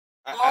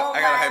I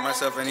gotta hype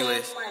myself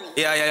anyways.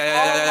 Yeah.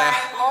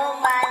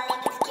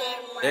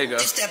 There you go.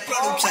 Just that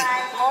prototype.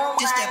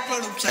 Just that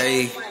prototype.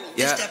 Hey,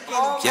 yeah.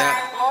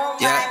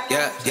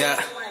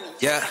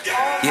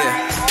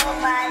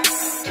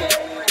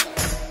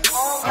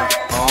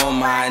 All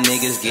my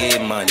niggas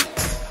get money.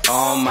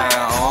 All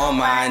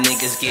my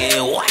niggas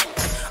get what?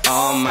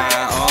 All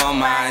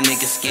my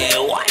niggas get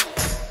what?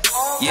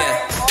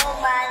 Yeah.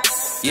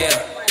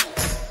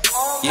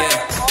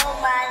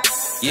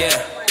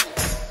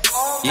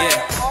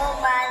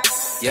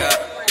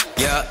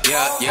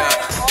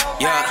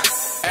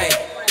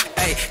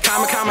 Hey,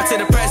 comma to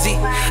the prezi.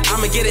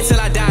 I'ma get it till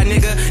I die,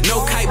 nigga.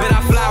 No kite, but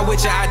I fly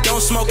with ya. I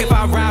don't smoke if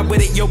I ride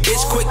with it. Yo,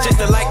 bitch, quick just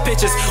to like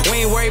pictures.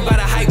 We ain't worried about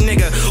a hype,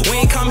 nigga. We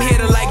ain't come here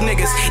to like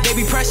niggas. They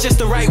be pressed just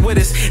to write with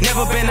us.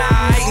 Never been a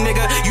hype,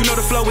 nigga. You know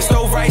the flow is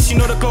so rice. You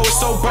know the goal is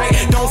so bright.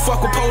 Don't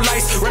fuck with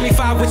police. Remy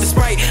 5 with the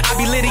Sprite. I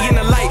be litty in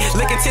the light.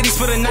 Licking titties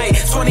for the night.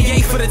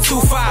 28 for the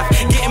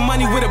 2-5. Getting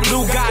money with a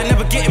blue guy.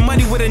 Never getting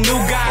money with a new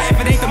guy. If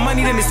it ain't the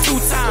money, then it's 2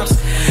 times.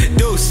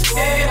 Deuce.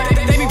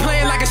 They be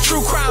playing like it's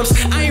true crimes.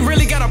 I ain't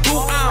really got a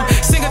boot arm.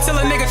 Sing it till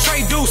a nigga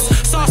trade deuce.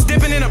 Sauce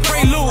dipping in a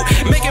prelude.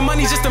 Making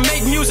money just to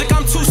make music.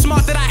 I'm too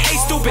smart that I hate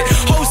stupid.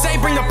 Jose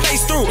bring the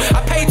place through.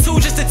 I pay 2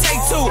 just to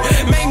take 2.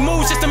 Make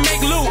moves just to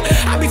make loot.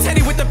 I be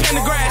Teddy with the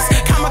pentagrass.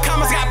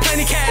 Commas got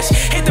plenty cash.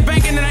 Hit the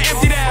bank and then I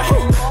empty that.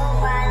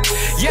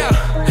 Yeah.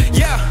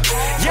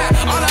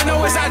 All I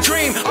know is I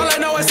dream. All I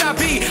know is I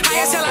be.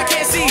 High as hell I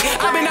can't see.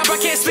 I've been up, I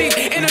can't sleep.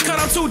 In the cut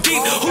I'm too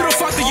deep. Who the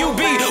fuck do you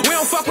be? We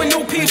don't fuck with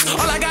new peeps.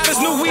 All I got is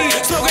new weed.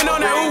 Smoking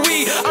on that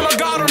ooh-wee. I'm a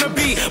god on the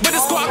beat, but the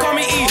squad call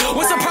me E.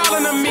 What's the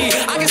problem to me?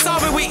 I can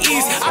solve it with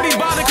ease. I be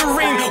bothered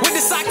Kareem with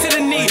the sock to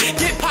the knee.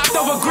 Get popped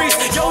over grease.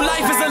 Your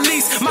life is a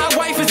lease. My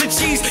wife is a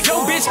cheese.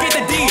 Yo bitch get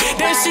the D.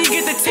 Then she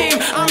get the team.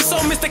 I'm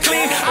so Mr.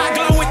 Clean. I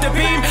glow with the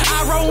beam.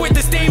 I roll with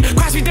the steam.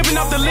 Crash be dipping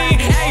up the lean.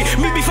 Hey,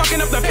 me be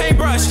fucking up the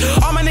paintbrush.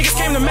 All my niggas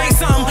came to make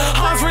some.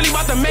 Hans really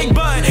about to make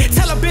bud.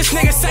 Tell a bitch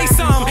nigga say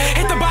some.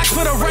 Hit the box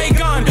for the ray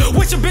gun.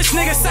 With your bitch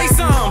nigga say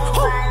some.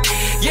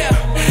 Yeah,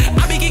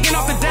 I be geeking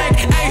off the deck.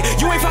 Ay,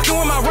 you ain't fucking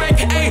with my rank.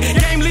 Ay,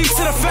 game leads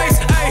to the face.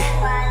 Ay,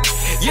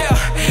 yeah,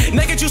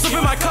 naked juice up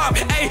in my cup.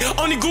 Ay,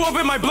 only grew up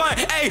in my blunt.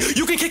 Ay,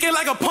 you can kick it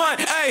like a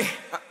punt. Ay,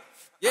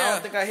 yeah. I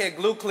don't think I hit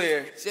glue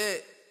clear.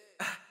 Shit.